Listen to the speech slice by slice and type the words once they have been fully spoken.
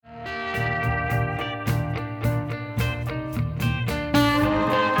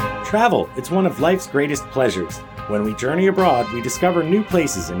Travel, it's one of life's greatest pleasures. When we journey abroad, we discover new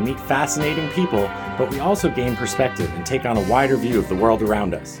places and meet fascinating people, but we also gain perspective and take on a wider view of the world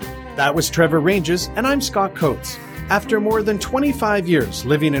around us. That was Trevor Ranges, and I'm Scott Coates. After more than 25 years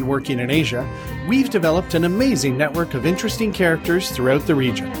living and working in Asia, we've developed an amazing network of interesting characters throughout the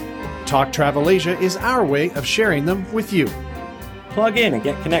region. Talk Travel Asia is our way of sharing them with you. Plug in and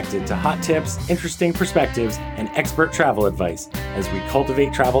get connected to hot tips, interesting perspectives, and expert travel advice as we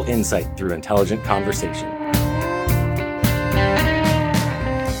cultivate travel insight through intelligent conversation.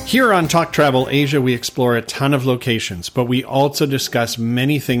 Here on Talk Travel Asia, we explore a ton of locations, but we also discuss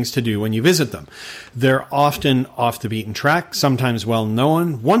many things to do when you visit them. They're often off the beaten track, sometimes well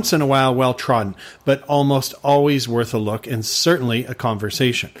known, once in a while well trodden, but almost always worth a look and certainly a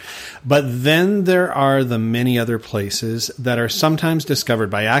conversation. But then there are the many other places that are sometimes discovered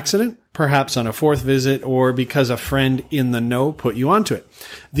by accident, perhaps on a fourth visit, or because a friend in the know put you onto it.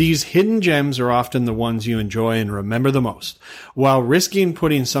 These hidden gems are often the ones you enjoy and remember the most. While risking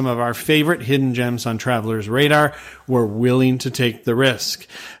putting some of our favorite hidden gems on travelers' radar, we're willing to take the risk.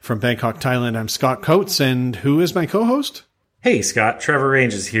 From Bangkok, Thailand, I'm Scott Coates, and who is my co-host? Hey Scott, Trevor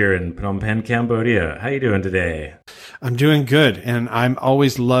Ranges here in Phnom Penh, Cambodia. How you doing today? I'm doing good, and I'm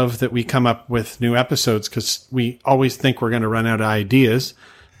always love that we come up with new episodes because we always think we're going to run out of ideas.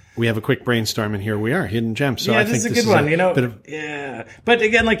 We have a quick brainstorm, and here we are, hidden gems. So yeah, I this think is a good one. Yeah. But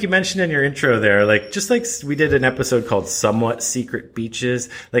again, like you mentioned in your intro there, just like we did an episode called Somewhat Secret Beaches,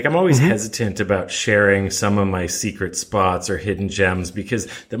 I'm always hesitant about sharing some of my secret spots or hidden gems because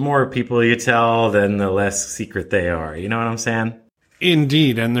the more people you tell, then the less secret they are. You know what I'm saying?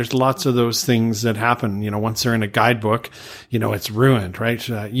 Indeed, and there's lots of those things that happen. Once they're in a guidebook, it's ruined,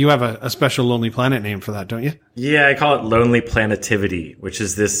 right? You have a special Lonely Planet name for that, don't you? Yeah, I call it Lonely Planetivity, which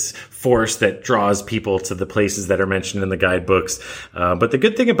is this force that draws people to the places that are mentioned in the guidebooks. But the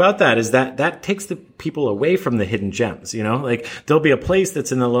good thing about that is that takes the people away from the hidden gems, there'll be a place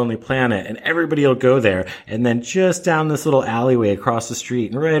that's in the Lonely Planet and everybody will go there. And then just down this little alleyway across the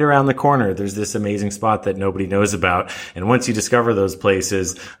street and right around the corner, there's this amazing spot that nobody knows about. And once you discover those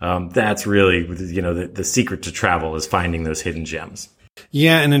places, that's really, the secret to travel is finding those hidden gems.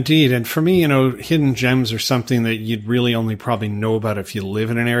 Yeah, and indeed. And for me, hidden gems are something that you'd really only probably know about if you live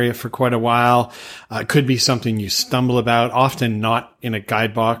in an area for quite a while. It could be something you stumble about, often not in a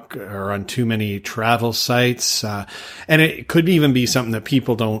guidebook or on too many travel sites. And it could even be something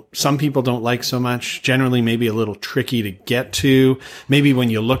that some people don't like so much, generally maybe a little tricky to get to. Maybe when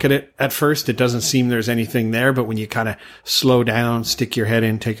you look at it at first, it doesn't seem there's anything there, but when you kind of slow down, stick your head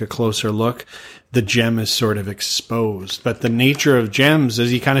in, take a closer look, the gem is sort of exposed. But the nature of gems,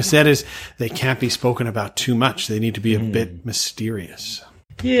 as you kind of said, is they can't be spoken about too much. They need to be a bit mysterious.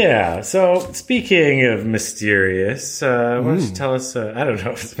 Yeah. So speaking of mysterious, why don't you tell us, I don't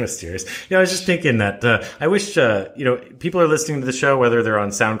know if it's mysterious. I was just thinking that, I wish, people are listening to the show, whether they're on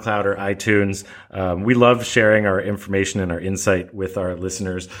SoundCloud or iTunes. We love sharing our information and our insight with our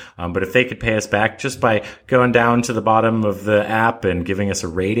listeners. But if they could pay us back just by going down to the bottom of the app and giving us a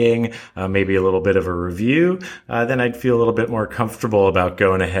rating, maybe a little bit of a review, then I'd feel a little bit more comfortable about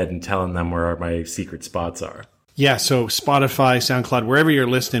going ahead and telling them where my secret spots are. Yeah, so Spotify, SoundCloud, wherever you're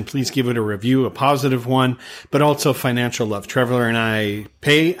listening, please give it a review, a positive one, but also financial love. Trevor and I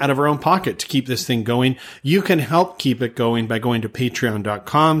pay out of our own pocket to keep this thing going. You can help keep it going by going to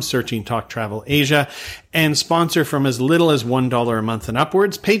patreon.com, searching Talk Travel Asia, and sponsor from as little as $1 a month and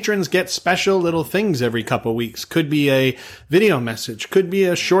upwards. Patrons get special little things every couple of weeks. Could be a video message, could be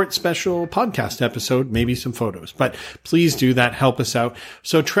a short special podcast episode, maybe some photos. But please do that. Help us out.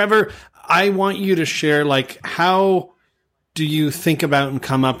 So Trevor, I want you to share, how do you think about and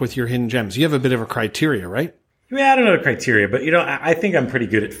come up with your hidden gems? You have a bit of a criteria, right? Yeah, I don't know the criteria, but, I think I'm pretty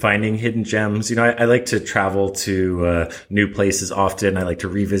good at finding hidden gems. I like to travel to new places often. I like to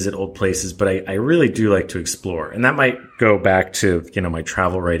revisit old places, but I really do like to explore. And that might go back to, my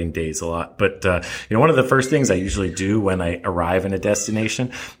travel writing days a lot. But, one of the first things I usually do when I arrive in a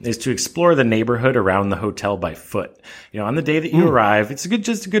destination is to explore the neighborhood around the hotel by foot. On the day that you arrive, it's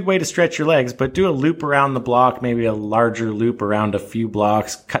just a good way to stretch your legs, but do a loop around the block, maybe a larger loop around a few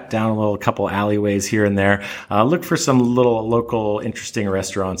blocks, cut down a couple alleyways here and there. Look for some little local interesting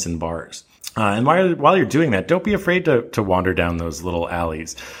restaurants and bars. And while you're doing that, don't be afraid to wander down those little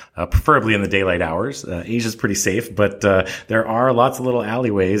alleys, preferably in the daylight hours. Asia's pretty safe, but there are lots of little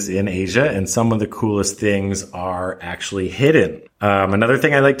alleyways in Asia, and some of the coolest things are actually hidden. Another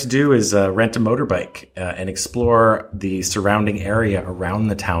thing I like to do is rent a motorbike and explore the surrounding area around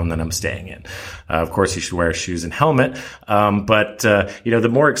the town that I'm staying in. Of course, you should wear shoes and helmet. But the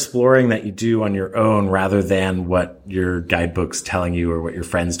more exploring that you do on your own rather than what your guidebook's telling you or what your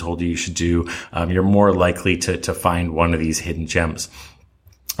friends told you should do, you're more likely to find one of these hidden gems.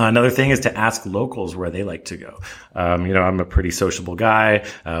 Another thing is to ask locals where they like to go. I'm a pretty sociable guy.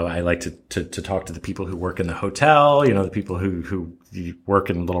 I like to talk to the people who work in the hotel, the people who work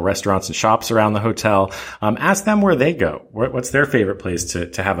in little restaurants and shops around the hotel. Ask them where they go. What's their favorite place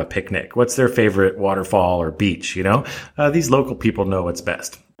to have a picnic? What's their favorite waterfall or beach? These local people know what's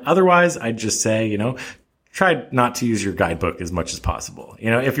best. Otherwise, I'd just say, try not to use your guidebook as much as possible.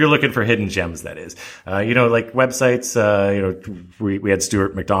 If you're looking for hidden gems, that is. Like websites, we had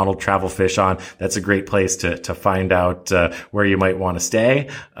Stuart McDonald Travel Fish on. That's a great place to find out where you might want to stay.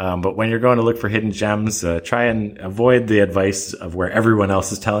 But when you're going to look for hidden gems, try and avoid the advice of where everyone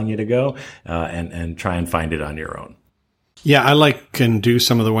else is telling you to go, and try and find it on your own. Yeah, I like and do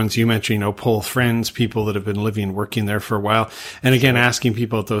some of the ones you mentioned, poll friends, people that have been living and working there for a while. And again, asking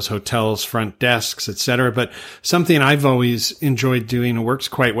people at those hotels, front desks, etc. But something I've always enjoyed doing and works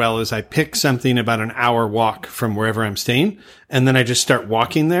quite well is I pick something about an hour walk from wherever I'm staying. And then I just start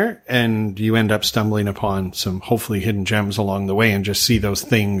walking there, and you end up stumbling upon some hopefully hidden gems along the way and just see those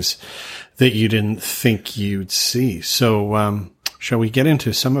things that you didn't think you'd see. So, shall we get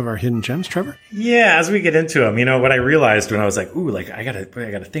into some of our hidden gems, Trevor? Yeah, as we get into them, what I realized when I was like, I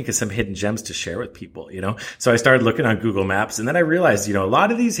gotta think of some hidden gems to share with people, So I started looking on Google Maps, and then I realized, a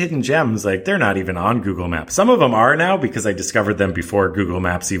lot of these hidden gems, like, they're not even on Google Maps. Some of them are now because I discovered them before Google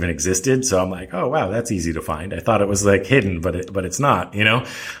Maps even existed. So I'm like, oh wow, that's easy to find. I thought it was like hidden, but it's not,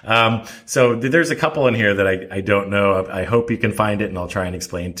 So there's a couple in here that I don't know. I hope you can find it, and I'll try and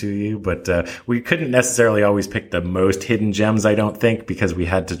explain to you. But we couldn't necessarily always pick the most hidden gems, I don't think, because we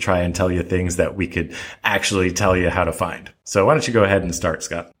had to try and tell you things that we could actually tell you how to find. So why don't you go ahead and start,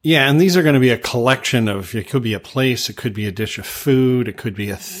 Scott? Yeah, and these are going to be a collection of, it could be a place, it could be a dish of food, it could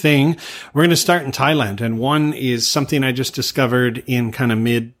be a thing. We're going to start in Thailand, and one is something I just discovered in kind of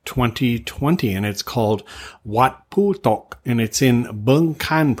mid-2020, and it's called Wat Phu Tok, and it's in Bang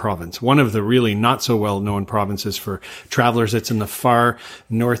Khan province, one of the really not so well-known provinces for travelers. It's in the far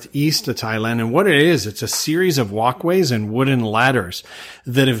northeast of Thailand, and what it is, it's a series of walkways and wooden ladders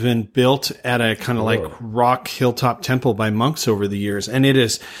that have been built at a kind of like rock hilltop temple by monks over the years. And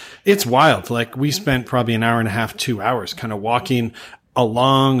it's wild. Like, we spent probably an hour and a half, 2 hours kind of walking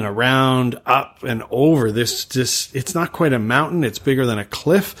along, around, up and over this, it's not quite a mountain. It's bigger than a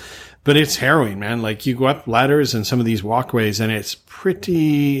cliff, but it's harrowing, man. Like, you go up ladders and some of these walkways, and it's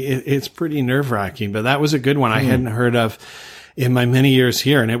pretty nerve wracking, but that was a good one I hadn't heard of in my many years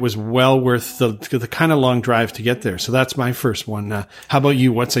here, and it was well worth the kind of long drive to get there. So that's my first one. How about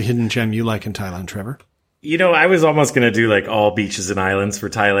you? What's a hidden gem you like in Thailand, Trevor? I was almost going to do like all beaches and islands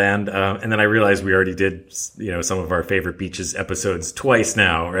for Thailand. And then I realized we already did, some of our favorite beaches episodes twice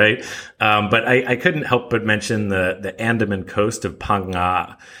now, right? But I couldn't help but mention the Andaman coast of Phang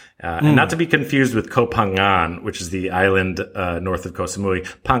Nga. And not to be confused with Koh Phangan, which is the island north of Koh Samui.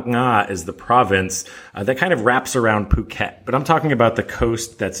 Phang Nga is the province that kind of wraps around Phuket. But I'm talking about the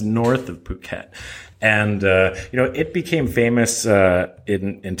coast that's north of Phuket. And, it became famous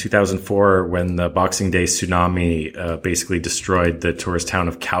in 2004 when the Boxing Day tsunami basically destroyed the tourist town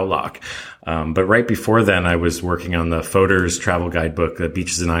of Khao Lak. But right before then, I was working on the Fodor's travel guidebook, the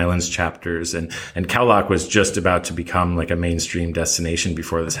Beaches and Islands chapters, and Khao Lak was just about to become like a mainstream destination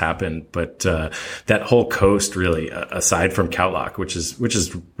before this happened. But that whole coast, really, aside from Khao Lak, which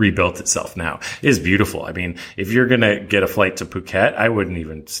is rebuilt itself now, is beautiful. I mean, if you're gonna get a flight to Phuket, I wouldn't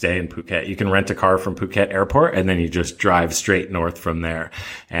even stay in Phuket. You can rent a car from Phuket Airport, and then you just drive straight north from there.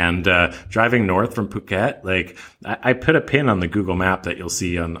 And driving north from Phuket, like, I put a pin on the Google map that you'll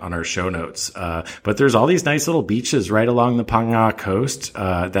see on our show notes. But there's all these nice little beaches right along the Phang Nga coast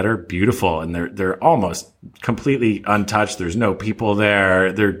that are beautiful, and they're almost completely untouched. There's no people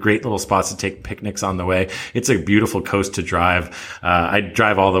there. They're great little spots to take picnics on the way. It's a beautiful coast to drive. I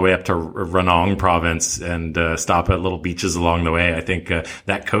drive all the way up to Ranong province and stop at little beaches along the way. I think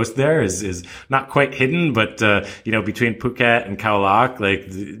that coast there is not quite hidden, but between Phuket and Khao Lak,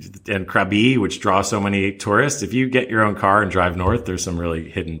 and Krabi, which draw so many tourists, if you get your own car and drive north, there's some really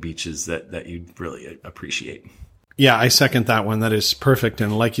hidden beaches that you'd really appreciate. Yeah, I second that one. That is perfect.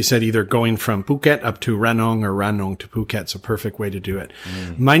 And like you said, either going from Phuket up to Ranong or Ranong to Phuket's a perfect way to do it.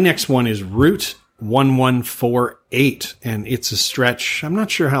 My next one is Route 114 8, and it's a stretch, I'm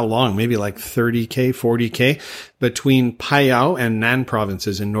not sure how long, maybe like 30K, 40K, between Phayao and Nan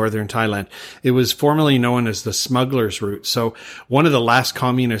provinces in northern Thailand. It was formerly known as the smuggler's route. So one of the last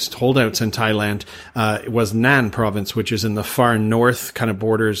communist holdouts in Thailand was Nan province, which is in the far north, kind of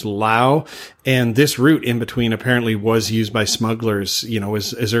borders Laos. And this route in between apparently was used by smugglers,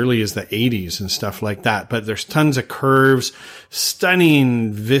 as early as the 80s and stuff like that. But there's tons of curves,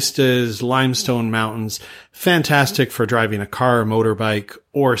 stunning vistas, limestone mountains, fantastic for driving a car, motorbike,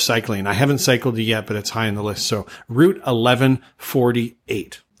 or cycling. I haven't cycled it yet, but it's high on the list. So Route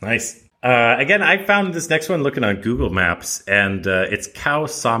 1148. Nice. Again, I found this next one looking on Google Maps, and it's Khao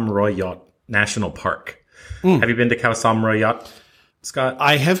Samroyot National Park. Have you been to Khao Samroyot, Scott?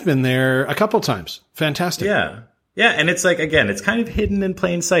 I have been there a couple times. Fantastic. Yeah. Yeah, and it's like, again, it's kind of hidden in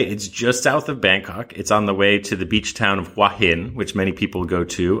plain sight. It's just south of Bangkok. It's on the way to the beach town of Hua Hin, which many people go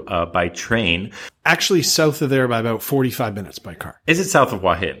to by train. Actually, south of there by about 45 minutes by car. Is it south of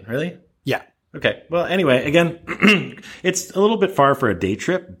Hua Hin, really? Yeah. Okay. Well, anyway, again, it's a little bit far for a day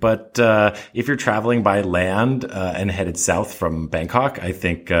trip, but if you're traveling by land and headed south from Bangkok, I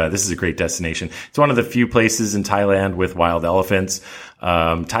think this is a great destination. It's one of the few places in Thailand with wild elephants.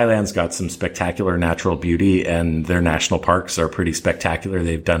 Thailand's got some spectacular natural beauty, and their national parks are pretty spectacular.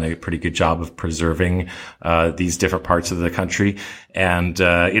 They've done a pretty good job of preserving these different parts of the country. And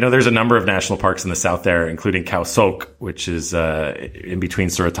there's a number of national parks in the south there, including Khao Sok, which is in between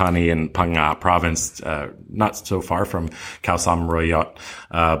Suratthani and Phang Nga province, not so far from Khao Samroyot.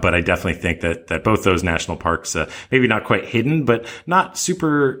 But I definitely think that both those national parks, maybe not quite hidden, but not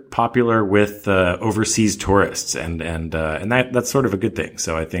super popular with overseas tourists, and that's sort of a good thing.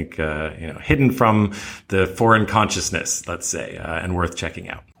 So I think hidden from the foreign consciousness, let's say, and worth checking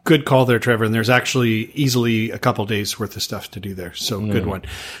out. Good call there, Trevor. And there's actually easily a couple days worth of stuff to do there. So good one.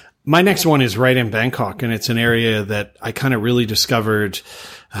 My next one is right in Bangkok, and it's an area that I kind of really discovered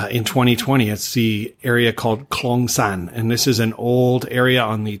in 2020. It's the area called Klong San, and this is an old area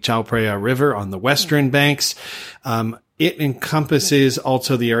on the Chao Phraya River on the western banks. It encompasses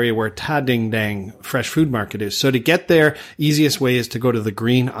also the area where Ta Ding Dang Fresh Food Market is. So to get there, easiest way is to go to the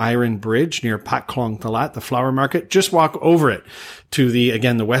Green Iron Bridge near Pat Klong Talat, the flower market. Just walk over it to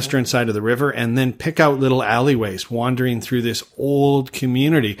the western side of the river, and then pick out little alleyways wandering through this old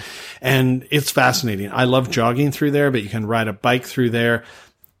community. And it's fascinating. I love jogging through there, but you can ride a bike through there.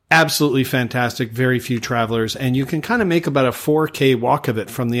 Absolutely fantastic. Very few travelers. And you can kind of make about a 4K walk of it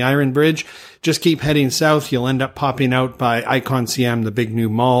from the Iron Bridge. Just keep heading south. You'll end up popping out by Icon Siam, the big new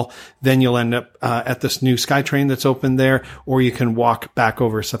mall. Then you'll end up at this new SkyTrain that's open there, or you can walk back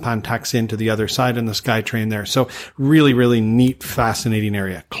over Sapan Taksin to the other side in the SkyTrain there. So really, really neat, fascinating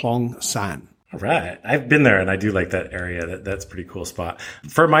area. Klong San. All right. I've been there, and I do like that area. That's a pretty cool spot.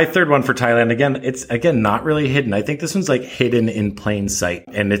 For my third one for Thailand, it's not really hidden. I think this one's like hidden in plain sight,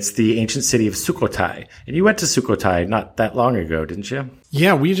 and it's the ancient city of Sukhothai. And you went to Sukhothai not that long ago, didn't you?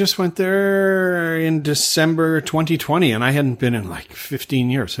 Yeah, we just went there in December 2020, and I hadn't been in like 15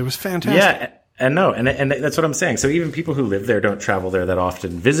 years. It was fantastic. Yeah. And that's what I'm saying. So even people who live there don't travel there that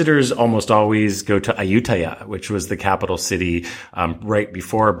often. Visitors almost always go to Ayutthaya, which was the capital city right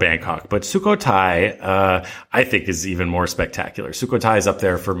before Bangkok. But Sukhothai, I think, is even more spectacular. Sukhothai is up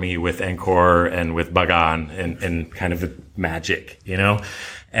there for me with Angkor and with Bagan and kind of magic,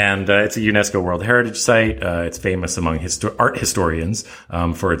 And it's a UNESCO World Heritage Site. It's famous among art historians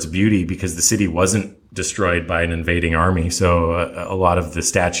for its beauty because the city wasn't destroyed by an invading army. So a lot of the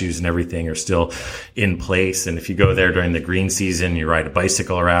statues and everything are still in place. And if you go there during the green season, you ride a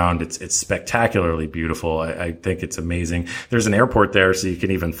bicycle around. It's spectacularly beautiful. I think it's amazing. There's an airport there, so you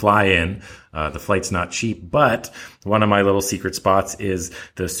can even fly in. The flight's not cheap, but one of my little secret spots is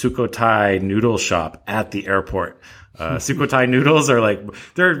the Sukhothai noodle shop at the airport. Sukhothai noodles are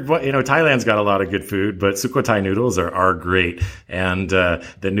Thailand's got a lot of good food, but Sukhothai noodles are great. And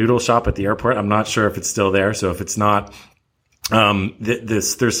the noodle shop at the airport, I'm not sure if it's still there. So if it's not,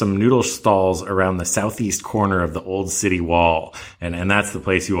 there's some noodle stalls around the southeast corner of the old city wall. And that's the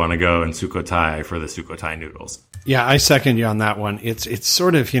place you want to go in Sukhothai for the Sukhothai noodles. Yeah, I second you on that one. It's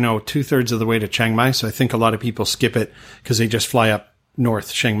sort of, 2/3 of the way to Chiang Mai. So I think a lot of people skip it because they just fly up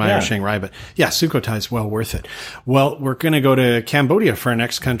north, Chiang Mai or Chiang Rai. But yeah, Sukhothai is well worth it. Well, we're going to go to Cambodia for our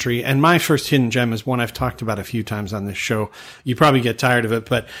next country. And my first hidden gem is one I've talked about a few times on this show. You probably get tired of it,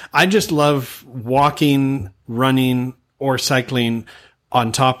 but I just love walking, running, or cycling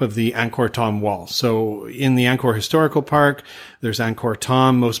on top of the Angkor Thom wall. So in the Angkor Historical Park, there's Angkor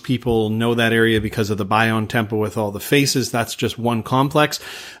Thom. Most people know that area because of the Bayon Temple with all the faces. That's just one complex.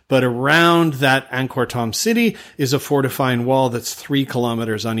 But around that Angkor Thom city is a fortifying wall that's 3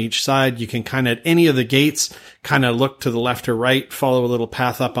 kilometers on each side. You can kind of, at any of the gates, kind of look to the left or right, follow a little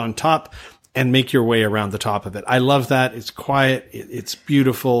path up on top, and make your way around the top of it. I love that. It's quiet. It's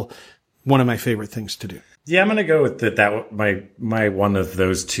beautiful. One of my favorite things to do. Yeah, I'm going to go with that. My one of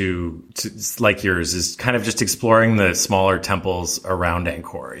those two, like yours, is kind of just exploring the smaller temples around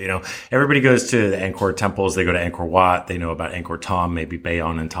Angkor. You know, everybody goes to the Angkor temples. They go to Angkor Wat. They know about Angkor Thom, maybe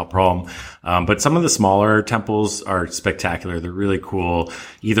Bayon and Ta Prohm. But some of the smaller temples are spectacular. They're really cool,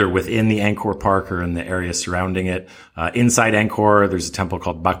 either within the Angkor Park or in the area surrounding it. Inside Angkor, there's a temple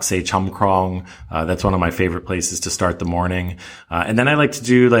called Bakse Chamkrong. That's one of my favorite places to start the morning. And then I like to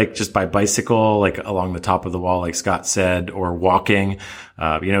do just by bicycle, along the top of the wall, like Scott said, or walking.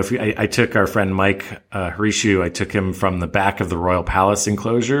 I took our friend Mike Harishu, I took him from the back of the Royal Palace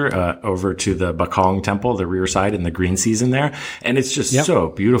enclosure over to the Bakong Temple, the rear side in the green season there. And it's just so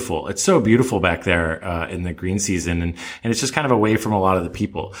beautiful. It's so beautiful back there in the green season. And it's just kind of away from a lot of the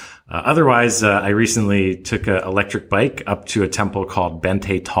people. Otherwise, I recently took an electric bike up to a temple called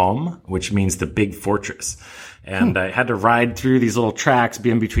Bente Thom, which means the big fortress. And I had to ride through these little tracks,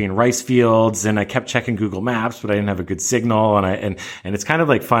 be in between rice fields, and I kept checking Google Maps, but I didn't have a good signal. And it's kind of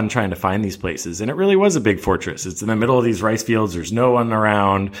like fun trying to find these places. And it really was a big fortress. It's in the middle of these rice fields. There's no one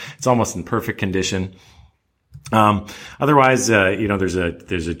around. It's almost in perfect condition. Otherwise, there's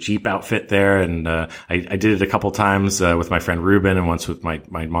a Jeep outfit there, and I did it a couple times with my friend Ruben, and once with my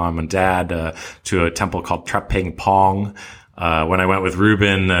mom and dad to a temple called Trapeng Pong. When I went with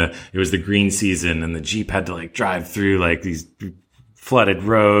Ruben, it was the green season, and the Jeep had to drive through these flooded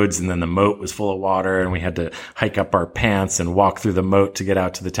roads, and then the moat was full of water, and we had to hike up our pants and walk through the moat to get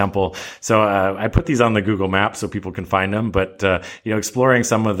out to the temple. So I put these on the Google Maps so people can find them. But exploring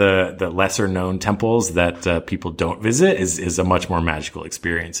some of the lesser known temples that people don't visit is a much more magical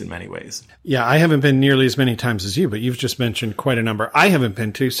experience in many ways. Yeah, I haven't been nearly as many times as you, but you've just mentioned quite a number I haven't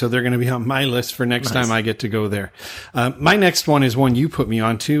been to, so they're going to be on my list for next time I get to go there. My next one is one you put me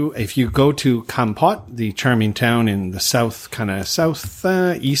onto. If you go to Kampot, the charming town in the southeastish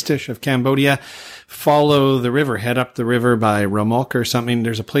of Cambodia, follow the river, head up the river by Ramok or something.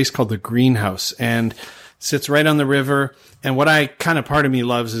 There's a place called the Greenhouse, and sits right on the river. And what part of me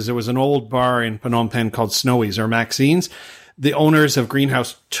loves is there was an old bar in Phnom Penh called Snowy's or Maxine's. The owners of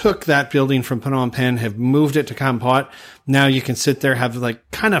Greenhouse took that building from Phnom Penh, have moved it to Kampot. Now you can sit there, have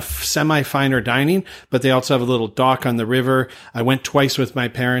kind of semi-finer dining, but they also have a little dock on the river. I went twice with my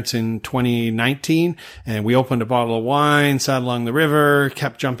parents in 2019, and we opened a bottle of wine, sat along the river,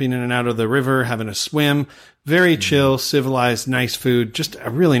 kept jumping in and out of the river, having a swim. Very chill, civilized, nice food. Just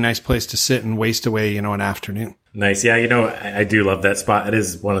a really nice place to sit and waste away, an afternoon. Nice. Yeah, I do love that spot. It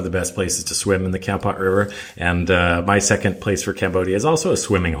is one of the best places to swim in the Kampot River. And my second place for Cambodia is also a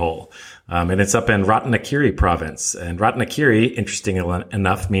swimming hole. And it's up in Ratnakiri province. And Ratnakiri, interesting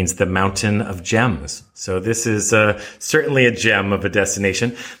enough, means the mountain of gems. So this is certainly a gem of a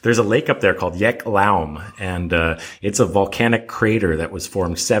destination. There's a lake up there called Yek Laum, and it's a volcanic crater that was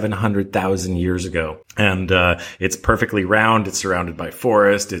formed 700,000 years ago. And it's perfectly round. It's surrounded by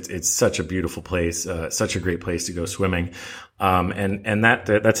forest. It's such a beautiful place, such a great place to go swimming. And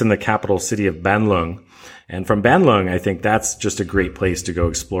that's in the capital city of Banlung. And from Banlung, I think that's just a great place to go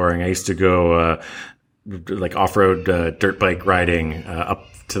exploring. I used to go off-road dirt bike riding up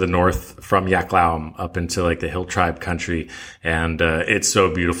to the north from Yak Laum up into the hill tribe country. And it's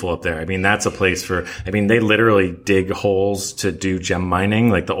so beautiful up there. I mean, that's a place they literally dig holes to do gem mining,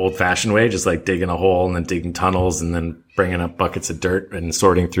 the old-fashioned way, just digging a hole and then digging tunnels and then bringing up buckets of dirt and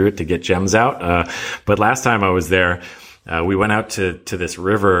sorting through it to get gems out. But last time I was there, we went out to this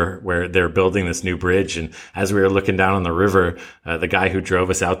river where they're building this new bridge. And as we were looking down on the river, the guy who drove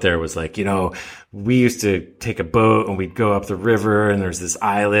us out there was like, we used to take a boat and we'd go up the river, and there's this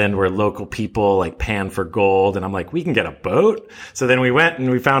island where local people pan for gold. And I'm like, we can get a boat. So then we went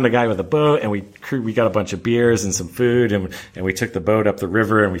and we found a guy with a boat, and we got a bunch of beers and some food, and we took the boat up the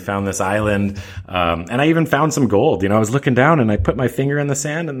river, and we found this island. And I even found some gold. I was looking down and I put my finger in the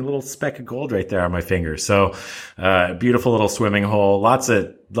sand, and a little speck of gold right there on my finger. So, beautiful little swimming hole. Lots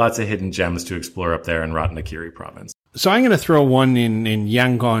of hidden gems to explore up there in Ratnakiri province. So I'm going to throw one in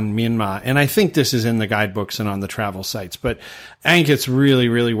Yangon, Myanmar, and I think this is in the guidebooks and on the travel sites, but I think it's really,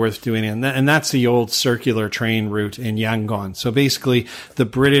 really worth doing. And that's the old circular train route in Yangon. So basically, the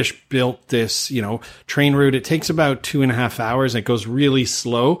British built this, train route. It takes about 2.5 hours. It goes really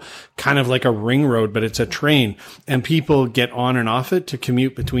slow, kind of like a ring road, but it's a train, and people get on and off it to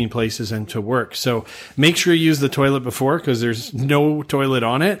commute between places and to work. So make sure you use the toilet before, because there's no toilet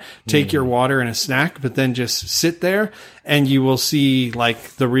on it. Take your water and a snack, but then just sit there, and you will see like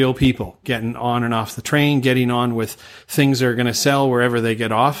the real people getting on and off the train, getting on with things they're going to sell wherever they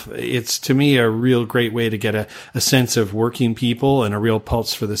get off. It's, to me, a real great way to get a sense of working people and a real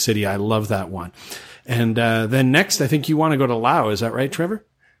pulse for the city. I love that one. And then next, I think you want to go to Laos. Is that right, Trevor?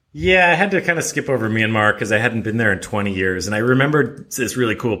 Yeah, I had to kind of skip over Myanmar because I hadn't been there in 20 years. And I remembered this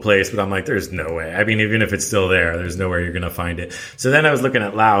really cool place, but I'm like, there's no way. I mean, even if it's still there, there's nowhere you're going to find it. So then I was looking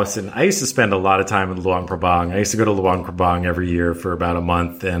at Laos, and I used to spend a lot of time in Luang Prabang. I used to go to Luang Prabang every year for about a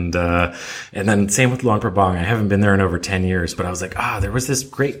month. And then same with Luang Prabang. I haven't been there in over 10 years, but I was like, there was this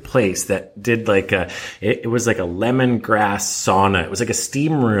great place that did like it was like a lemongrass sauna. It was like a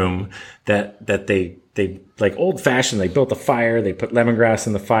steam room that they like old fashioned, they built a fire, they put lemongrass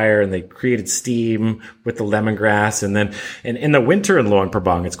in the fire, and they created steam with the lemongrass. And then, and in the winter in Luang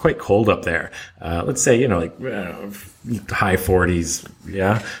Prabang, it's quite cold up there. Let's say, high 40s.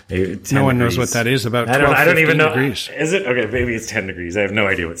 Yeah. Maybe 10 no one degrees. knows what that is. About 12, I don't even know. Degrees. Is it? Okay. Maybe it's 10 degrees. I have no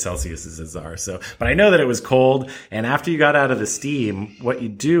idea what Celsius are. So, but I know that it was cold. And after you got out of the steam, what you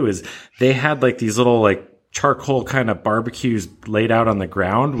do is they had like these little like charcoal kind of barbecues laid out on the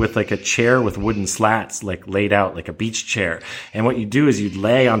ground with like a chair with wooden slats like laid out like a beach chair. And what you do is you'd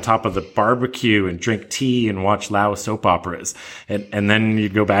lay on top of the barbecue and drink tea and watch Lao soap operas. And then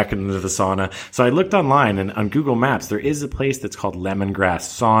you'd go back into the sauna. So I looked online, and on Google Maps, there is a place that's called Lemongrass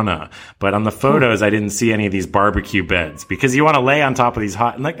Sauna. But on the photos, I didn't see any of these barbecue beds, because you want to lay on top of these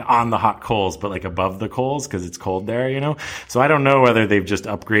hot, like on the hot coals, but like above the coals because it's cold there, So I don't know whether they've just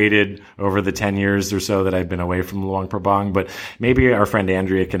upgraded over the 10 years or so that I've been away from Luang Prabang, but maybe our friend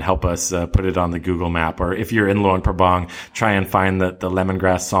Andrea can help us put it on the Google map, or if you're in Luang Prabang, try and find the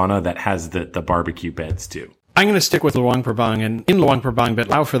lemongrass sauna that has the barbecue beds too. I'm going to stick with Luang Prabang, and in Luang Prabang, but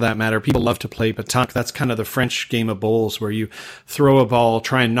Laos for that matter, people love to play petanque. That's kind of the French game of bowls, where you throw a ball,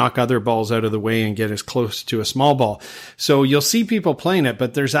 try and knock other balls out of the way and get as close to a small ball. So you'll see people playing it,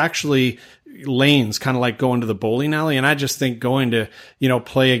 but there's actually lanes, kind of like going to the bowling alley. And I just think going to,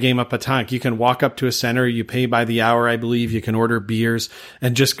 play a game of petanque, you can walk up to a center, you pay by the hour, I believe, you can order beers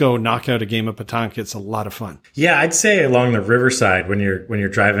and just go knock out a game of petanque. It's a lot of fun. Yeah, I'd say along the riverside, when you're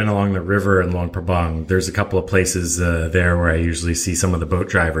driving along the river in Luang Prabang, there's a couple of places there where I usually see some of the boat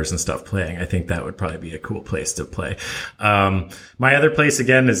drivers and stuff playing. I think that would probably be a cool place to play. My other place,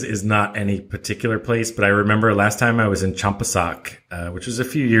 again, is not any particular place, but I remember last time I was in Champasak, which was a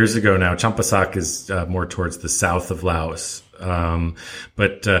few years ago now. Champasak is more towards the south of Laos.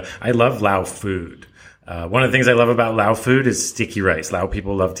 But I love Lao food. One of the things I love about Lao food is sticky rice. Lao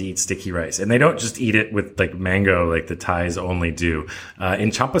people love to eat sticky rice, and they don't just eat it with like mango like the Thais only do.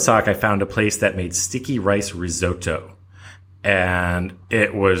 In Champasak, I found a place that made sticky rice risotto. And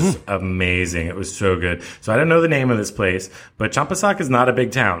it was amazing. It was so good. So I don't know the name of this place, but Champasak is not a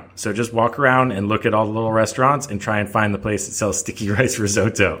big town. So just walk around and look at all the little restaurants and try and find the place that sells sticky rice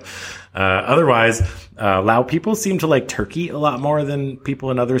risotto. Otherwise, Lao people seem to like turkey a lot more than people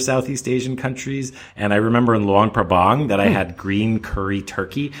in other Southeast Asian countries. And I remember in Luang Prabang that I had green curry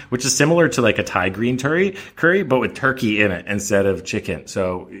turkey, which is similar to like a Thai green curry, but with turkey in it instead of chicken.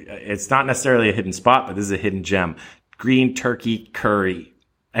 So it's not necessarily a hidden spot, but this is a hidden gem. Green turkey curry.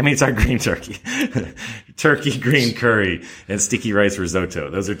 Sorry, green turkey. Turkey, green curry, and sticky rice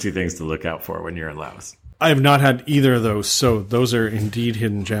risotto. Those are two things to look out for when you're in Laos. I have not had either of those, so those are indeed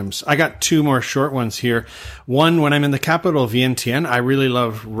hidden gems. I got two more short ones here. One, when I'm in the capital, Vientiane, I really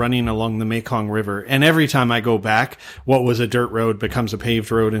love running along the Mekong River. And every time I go back, what was a dirt road becomes a paved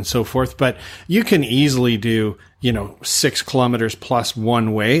road and so forth. But you can easily do 6 kilometers plus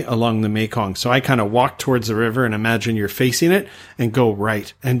one way along the Mekong. So I kind of walk towards the river and imagine you're facing it and go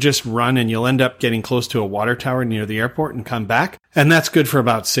right and just run, and you'll end up getting close to a water tower near the airport and come back. And that's good for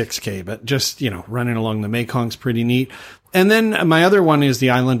about 6K, but just, running along the Mekong's pretty neat. And then my other one is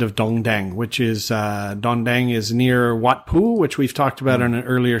the island of Dongdang, which is, Dongdang is near Wat Pu, which we've talked about on an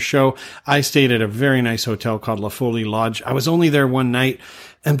earlier show. I stayed at a very nice hotel called La Folie Lodge. I was only there one night.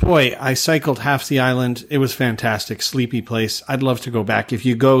 And boy, I cycled half the island. It was fantastic. Sleepy place. I'd love to go back. If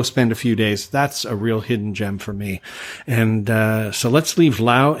you go spend a few days, that's a real hidden gem for me. And so let's leave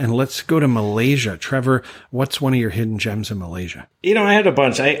Laos and let's go to Malaysia. Trevor, what's one of your hidden gems in Malaysia? I had a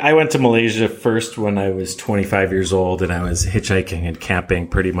bunch. I went to Malaysia first when I was 25 years old, and I was hitchhiking and camping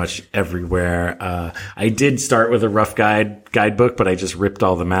pretty much everywhere. I did start with a rough guidebook, but I just ripped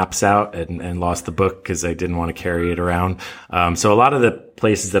all the maps out and lost the book because I didn't want to carry it around. So a lot of the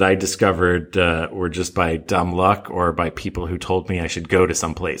places that I discovered were just by dumb luck or by people who told me I should go to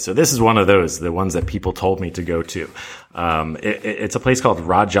some place. So this is one of those, the ones that people told me to go to. It's a place called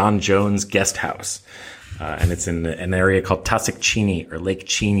Rajan Jones Guest House. And it's in an area called Tasik Chini or Lake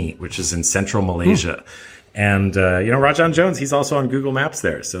Chini, which is in central Malaysia. And, Rajan Jones, he's also on Google Maps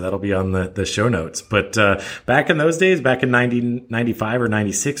there. So that'll be on the show notes. But, back in those days, back in 95 or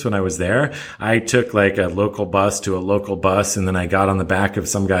 96, when I was there, I took like a local bus to a local bus. And then I got on the back of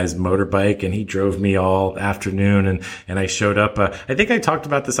some guy's motorbike and he drove me all afternoon. And I showed up. I think I talked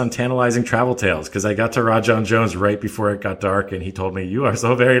about this on Tantalizing Travel Tales because I got to Rajan Jones right before it got dark. And he told me, "You are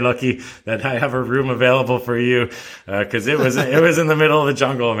so very lucky that I have a room available for you." Cause it was in the middle of the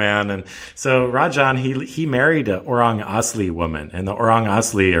jungle, man. And so Rajan, he married a Orang Asli woman, and the Orang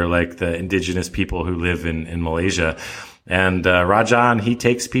Asli are like the indigenous people who live in Malaysia. And Rajan, he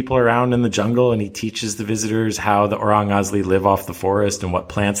takes people around in the jungle and he teaches the visitors how the Orang Asli live off the forest and what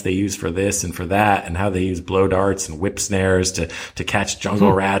plants they use for this and for that and how they use blow darts and whip snares to catch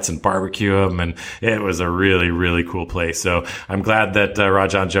jungle rats and barbecue them. And it was a really, really cool place. So I'm glad that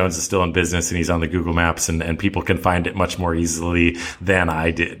Rajan Jones is still in business and he's on the Google Maps and people can find it much more easily than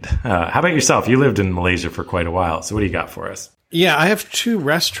I did. How about yourself? You lived in Malaysia for quite a while. So what do you got for us? Yeah, I have 2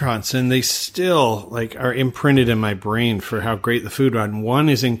 restaurants and they still are imprinted in my brain for how great the food was. One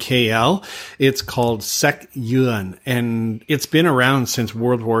is in KL. It's called Sek Yuan and it's been around since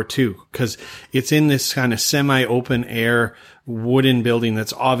World War II because it's in this kind of semi-open air wooden building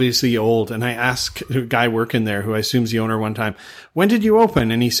that's obviously old. And I asked a guy working there who I assume is the owner one time, "When did you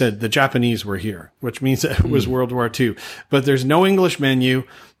open?" And he said, "The Japanese were here," which means it was World War II. But there's no English menu.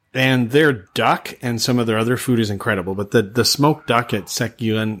 And their duck and some of their other food is incredible. But the smoked duck at Sek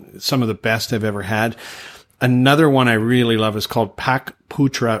Yuan, some of the best I've ever had. Another one I really love is called Pak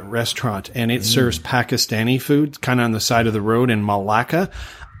Putra Restaurant. And it serves Pakistani food kind of on the side of the road in Malacca.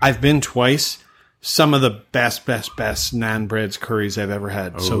 I've been twice. Some of the best naan breads, curries I've ever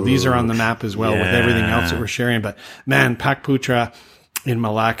had. So these are on the map as well with everything else that we're sharing. But man, Pak Putra in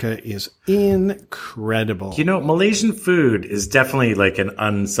Malacca is incredible. Malaysian food is definitely like an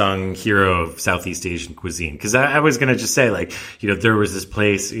unsung hero of Southeast Asian cuisine. Cause I was going to just say there was this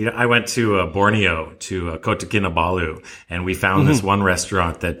place, I went to Borneo to Kota Kinabalu and we found this one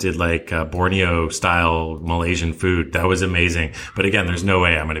restaurant that did Borneo style Malaysian food. That was amazing. But again, there's no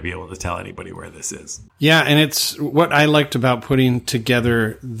way I'm going to be able to tell anybody where this is. Yeah. And it's what I liked about putting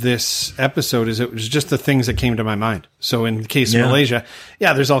together this episode is it was just the things that came to my mind. So in the case of Malaysia,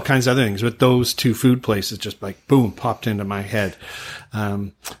 there's all kinds of other things, but those 2 food places just boom, popped into my head.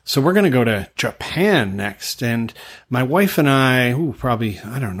 So we're going to go to Japan next. And my wife and I, probably,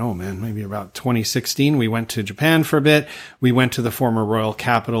 I don't know, man, maybe about 2016, we went to Japan for a bit. We went to the former royal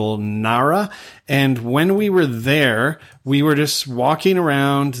capital, Nara. And when we were there, we were just walking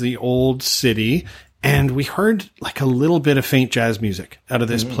around the old city and we heard a little bit of faint jazz music out of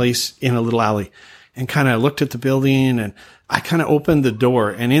this place in a little alley. And kind of looked at the building and I kind of opened the door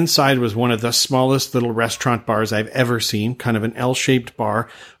and inside was one of the smallest little restaurant bars I've ever seen, kind of an L-shaped bar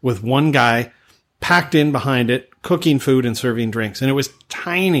with one guy packed in behind it, cooking food and serving drinks. And it was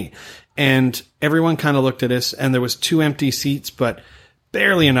tiny. And everyone kind of looked at us and there was 2 empty seats, but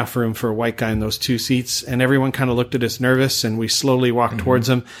barely enough room for a white guy in those 2 seats. And everyone kind of looked at us nervous and we slowly walked towards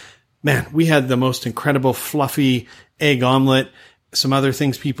them. Man, we had the most incredible fluffy egg omelet, some other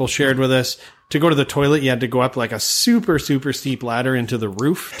things people shared with us. To go to the toilet, you had to go up a super, super steep ladder into the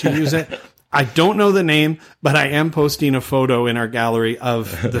roof to use it. I don't know the name, but I am posting a photo in our gallery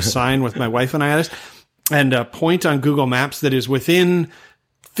of the sign with my wife and I at it, and a point on Google Maps that is within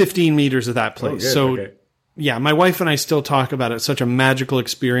 15 meters of that place. Okay. Yeah, my wife and I still talk about it. Such a magical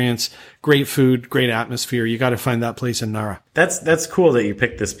experience, great food, great atmosphere. You got to find that place in Nara. That's cool that you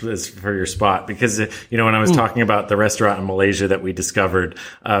picked this for your spot because, when I was talking about the restaurant in Malaysia that we discovered,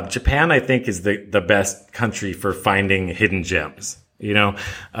 Japan, I think, is the best country for finding hidden gems.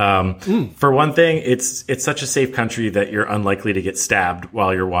 For one thing, it's such a safe country that you're unlikely to get stabbed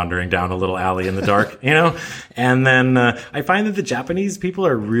while you're wandering down a little alley in the dark, And then I find that the Japanese people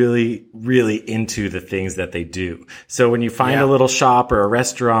are really, really into the things that they do. So when you find a little shop or a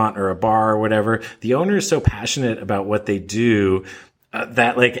restaurant or a bar or whatever, the owner is so passionate about what they do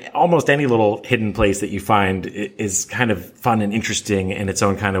that like almost any little hidden place that you find is kind of fun and interesting in its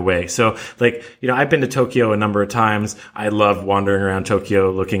own kind of way. So like, I've been to Tokyo a number of times. I love wandering around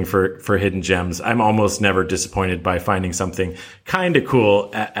Tokyo looking for hidden gems. I'm almost never disappointed by finding something kind of cool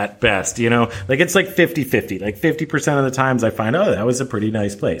at best, like it's like 50-50, like 50% of the times I find, oh, that was a pretty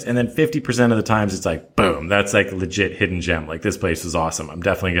nice place. And then 50% of the times it's like, boom, that's like a legit hidden gem. Like this place was awesome. I'm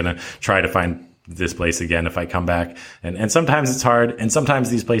definitely going to try to find this place again if I come back. And sometimes it's hard, and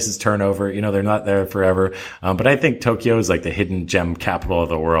sometimes these places turn over. They're not there forever. But I think Tokyo is like the hidden gem capital of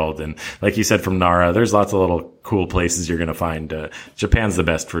the world. And like you said, from Nara, there's lots of little cool places you're going to find. Japan's the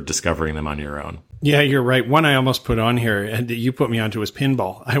best for discovering them on your own. Yeah, you're right. One I almost put on here, and you put me onto, was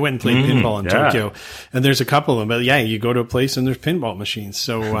pinball. I went and played pinball in Tokyo, and there's a couple of them. But yeah, you go to a place and there's pinball machines.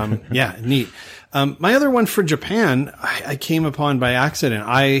 So yeah, neat. My other one for Japan, I came upon by accident.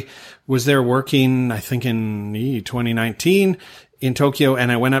 I was there working, I think in 2019 in Tokyo, and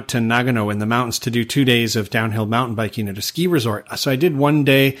I went up to Nagano in the mountains to do 2 days of downhill mountain biking at a ski resort. So I did one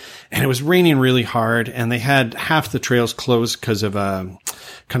day, and it was raining really hard, and they had half the trails closed because of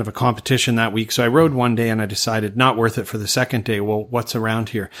kind of a competition that week. So I rode one day, and I decided not worth it for the second day. Well, what's around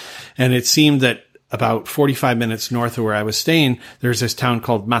here? And it seemed that about 45 minutes north of where I was staying, there's this town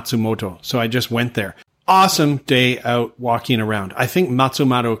called Matsumoto. So I just went there. Awesome day out walking around. I think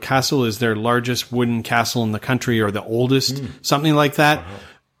Matsumoto Castle is their largest wooden castle in the country, or the oldest, something like that. Wow.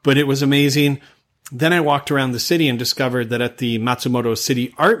 But it was amazing. Then I walked around the city and discovered that at the Matsumoto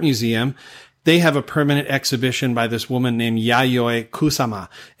City Art Museum, they have a permanent exhibition by this woman named Yayoi Kusama.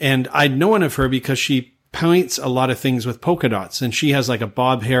 And I'd known of her because she paints a lot of things with polka dots, and she has like a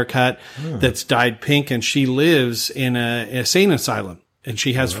bob haircut that's dyed pink, and she lives in a insane asylum, and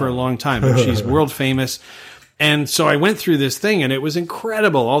she has for a long time, and she's world famous. And so I went through this thing, and it was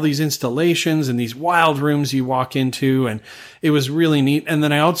incredible. All these installations and these wild rooms you walk into, and it was really neat. And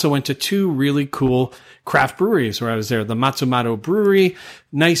then I also went to two really cool craft breweries where I was there. The Matsumoto Brewery,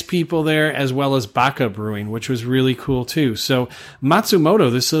 nice people there, as well as Baka Brewing, which was really cool too. So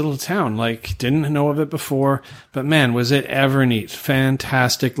Matsumoto, this little town, like didn't know of it before, but man, was it ever neat.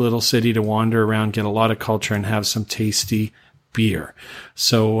 Fantastic little city to wander around, get a lot of culture, and have some tasty beer.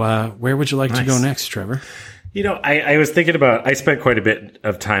 So where would you like to go next, Trevor? I was thinking about, I spent quite a bit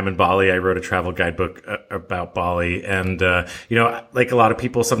of time in Bali. I wrote a travel guidebook about Bali. And, like a lot of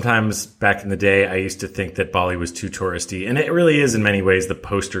people, sometimes back in the day, I used to think that Bali was too touristy. And it really is in many ways the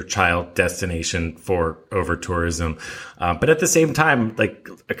poster child destination for over tourism. But at the same time, like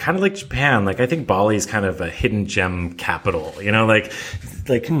kind of like Japan, like I think Bali is kind of a hidden gem capital, even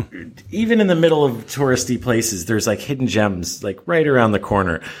in the middle of touristy places, there's like hidden gems, like right around the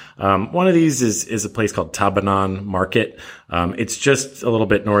corner. One of these is a place called Tabanan Market. It's just a little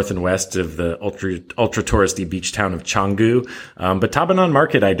bit north and west of the ultra touristy beach town of Canggu. But Tabanan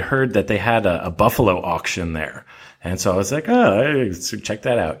Market, I'd heard that they had a buffalo auction there. And so I was like, so check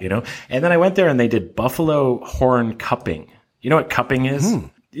that out, And then I went there and they did buffalo horn cupping. You know what cupping is?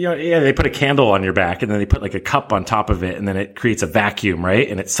 They put a candle on your back and then they put like a cup on top of it, and then it creates a vacuum, right?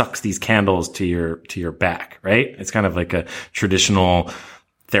 And it sucks these candles to your back, right? It's kind of like a traditional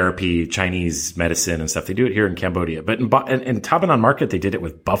therapy, Chinese medicine and stuff. They do it here in Cambodia, but in Tabanan Market, they did it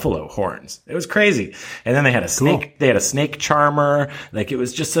with buffalo horns. It was crazy. And then they had a snake, They had a snake charmer. Like it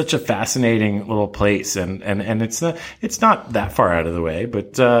was just such a fascinating little place. And it's not that far out of the way,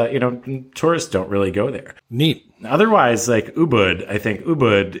 but, tourists don't really go there. Neat. Otherwise, like Ubud, I think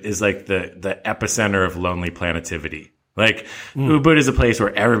Ubud is like the epicenter of lonely planativity. Like Ubud is a place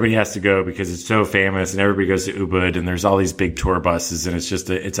where everybody has to go because it's so famous, and everybody goes to Ubud, and there's all these big tour buses, and it's just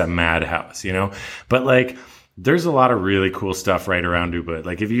it's a madhouse, But like there's a lot of really cool stuff right around Ubud.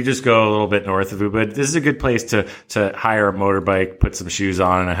 Like if you just go a little bit north of Ubud, this is a good place to hire a motorbike, put some shoes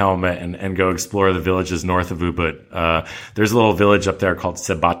on and a helmet, and go explore the villages north of Ubud. There's a little village up there called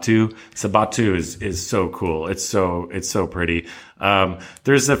Sebatu. Sebatu is so cool. It's so pretty.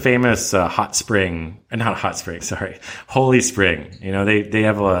 There's a famous holy spring. They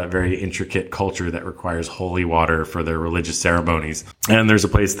have a very intricate culture that requires holy water for their religious ceremonies. And there's a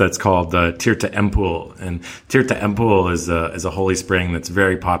place that's called Tirta Empul, and Tirta Empul is a holy spring that's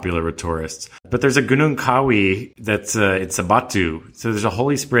very popular with tourists. But there's a Gunung Kawi that's in Sebatu. So there's a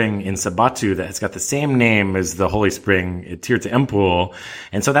holy spring in Sebatu that has got the same name as the holy spring at Tirta Empul.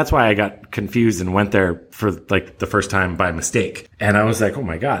 And so that's why I got confused and went there for like the first time by mistake. And I was like, oh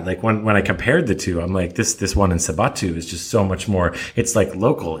my God, like when I compared the two, I'm like, this one in Sebatu is just so much more. It's like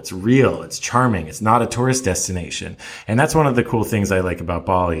local, it's real, it's charming. It's not a tourist destination. And that's one of the cool things I like about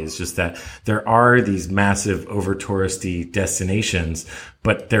Bali, is just that there are these massive over touristy destinations,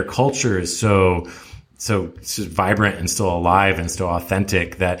 but their culture is so just vibrant and still alive and still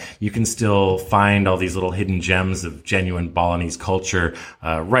authentic that you can still find all these little hidden gems of genuine Balinese culture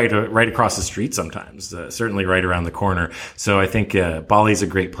right across the street sometimes, certainly right around the corner. So I think Bali is a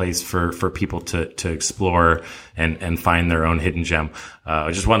great place for people to explore and find their own hidden gem.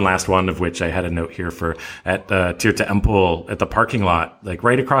 Just one last one of which I had a note here for at Tirta Empul at the parking lot, like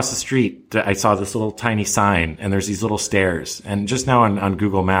right across the street. I saw this little tiny sign and there's these little stairs. And just now on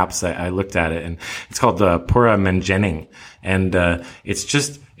Google Maps, I looked at it and it's called the Pura Menjening. And it's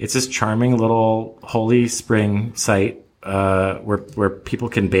this charming little holy spring site where people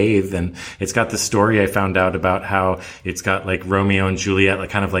can bathe, and it's got this story I found out about how it's got like Romeo and Juliet, like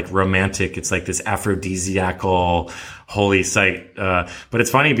kind of like romantic. It's like this aphrodisiacal holy site. But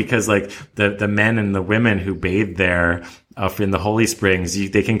it's funny because like the men and the women who bathe there in the holy springs,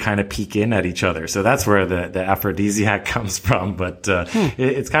 they can kind of peek in at each other. So that's where the aphrodisiac comes from. But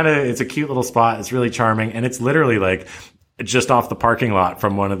it's a cute little spot. It's really charming, and it's literally like just off the parking lot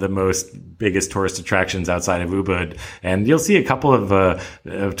from one of the biggest tourist attractions outside of Ubud. And you'll see a couple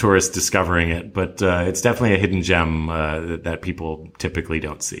of tourists discovering it, but it's definitely a hidden gem that people typically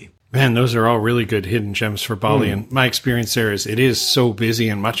don't see. Man, those are all really good hidden gems for Bali. And my experience there is it is so busy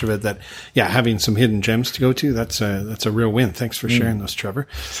and much of it that, having some hidden gems to go to, that's a real win. Thanks for sharing those, Trevor.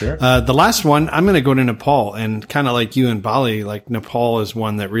 Sure. The last one, I'm going to go to Nepal, and kind of like you in Bali, like Nepal is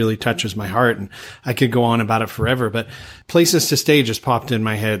one that really touches my heart, and I could go on about it forever, but places to stay just popped in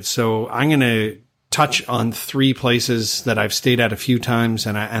my head. So I'm going to touch on 3 places that I've stayed at a few times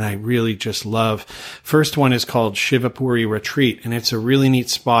and I really just love. First one is called Shivapuri Retreat, and it's a really neat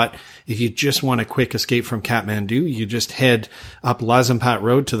spot. If you just want a quick escape from Kathmandu, you just head up Lazampat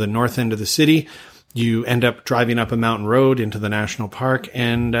Road to the north end of the city. You end up driving up a mountain road into the national park,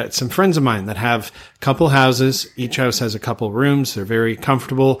 and some friends of mine that have a couple houses. Each house has a couple rooms. They're very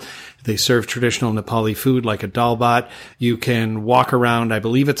comfortable. They serve traditional Nepali food like a dal bhat. You can walk around. I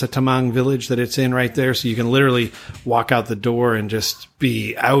believe it's a Tamang village that it's in right there. So you can literally walk out the door and just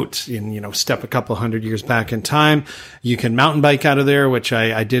be out and, step a couple hundred years back in time. You can mountain bike out of there, which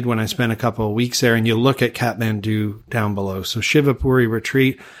I did when I spent a couple of weeks there, and you look at Kathmandu down below. So Shivapuri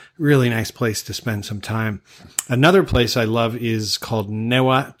Retreat, really nice place to spend some time. Another place I love is called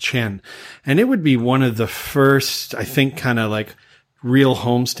Newa Chen, and it would be one of the first, I think, kind of like real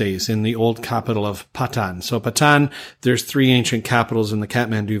homestays in the old capital of Patan. So Patan, there's 3 ancient capitals in the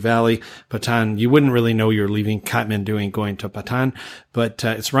Kathmandu Valley. Patan, you wouldn't really know you're leaving Kathmandu and going to Patan, but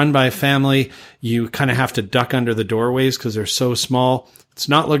it's run by a family. You kind of have to duck under the doorways because they're so small. It's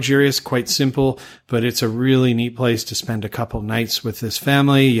not luxurious, quite simple, but it's a really neat place to spend a couple nights with this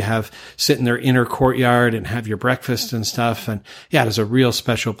family. You sit in their inner courtyard and have your breakfast and stuff. And it is a real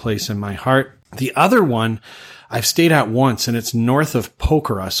special place in my heart. The other one I've stayed at once, and it's north of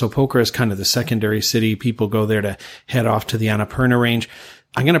Pokhara. So Pokhara is kind of the secondary city. People go there to head off to the Annapurna range.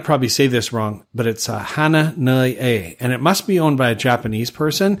 I'm going to probably say this wrong, but it's Hana Nui, and it must be owned by a Japanese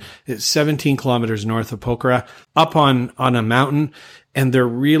person. It's 17 kilometers north of Pokhara, up on a mountain, and they're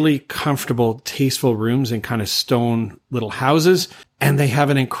really comfortable, tasteful rooms in kind of stone little houses. And they have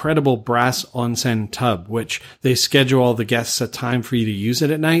an incredible brass onsen tub, which they schedule all the guests a time for you to use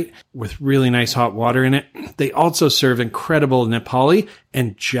it at night with really nice hot water in it. They also serve incredible Nepali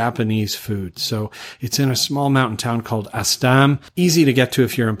and Japanese food. So it's in a small mountain town called Astam. Easy to get to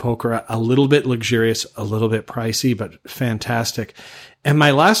if you're in Pokhara, a little bit luxurious, a little bit pricey, but fantastic. And my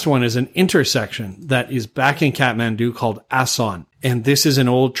last one is an intersection that is back in Kathmandu called Ason. And this is an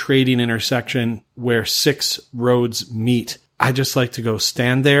old trading intersection where 6 roads meet. I just like to go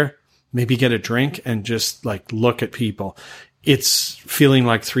stand there, maybe get a drink, and just like look at people. It's feeling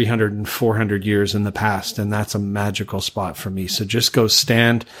like 300 and 400 years in the past, and that's a magical spot for me. So just go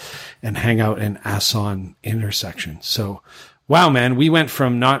stand and hang out in Ason intersection. So, wow, man, we went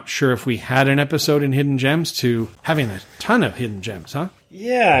from not sure if we had an episode in Hidden Gems to having a ton of hidden gems, huh?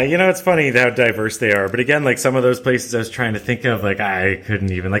 Yeah, it's funny how diverse they are. But again, like some of those places I was trying to think of, like I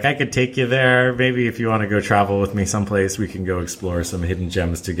couldn't even, like I could take you there. Maybe if you want to go travel with me someplace, we can go explore some hidden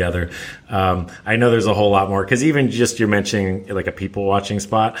gems together. I know there's a whole lot more, because even just you're mentioning like a people watching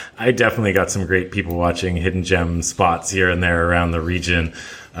spot. I definitely got some great people watching hidden gem spots here and there around the region.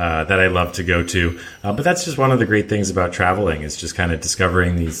 That I love to go to. But that's just one of the great things about traveling, is just kind of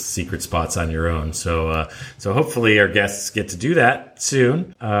discovering these secret spots on your own. So hopefully our guests get to do that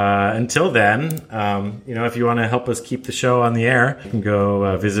soon. Until then, if you want to help us keep the show on the air, you can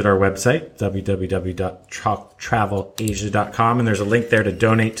go visit our website, www.talktravelasia.com, and there's a link there to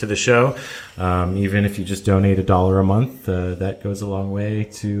donate to the show. Even if you just donate $1 a month, that goes a long way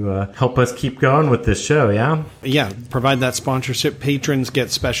to help us keep going with this show, yeah? Yeah, provide that sponsorship. Patrons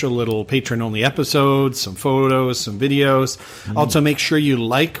get special little patron-only episodes, some photos, some videos. Also, make sure you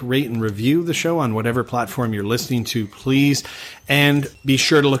like, rate, and review the show on whatever platform you're listening to, please. And be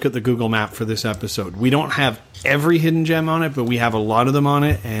sure to look at the Google map for this episode. We don't have every hidden gem on it, but we have a lot of them on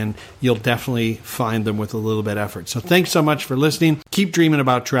it, and you'll definitely find them with a little bit of effort. So thanks so much for listening. Keep dreaming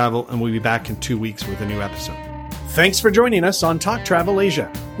about travel, and we'll be back in 2 weeks with a new episode. Thanks for joining us on Talk Travel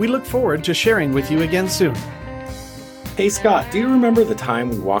Asia. We look forward to sharing with you again soon. Hey, Scott, do you remember the time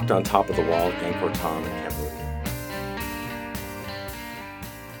we walked on top of the wall at Angkor Thom in Cambodia?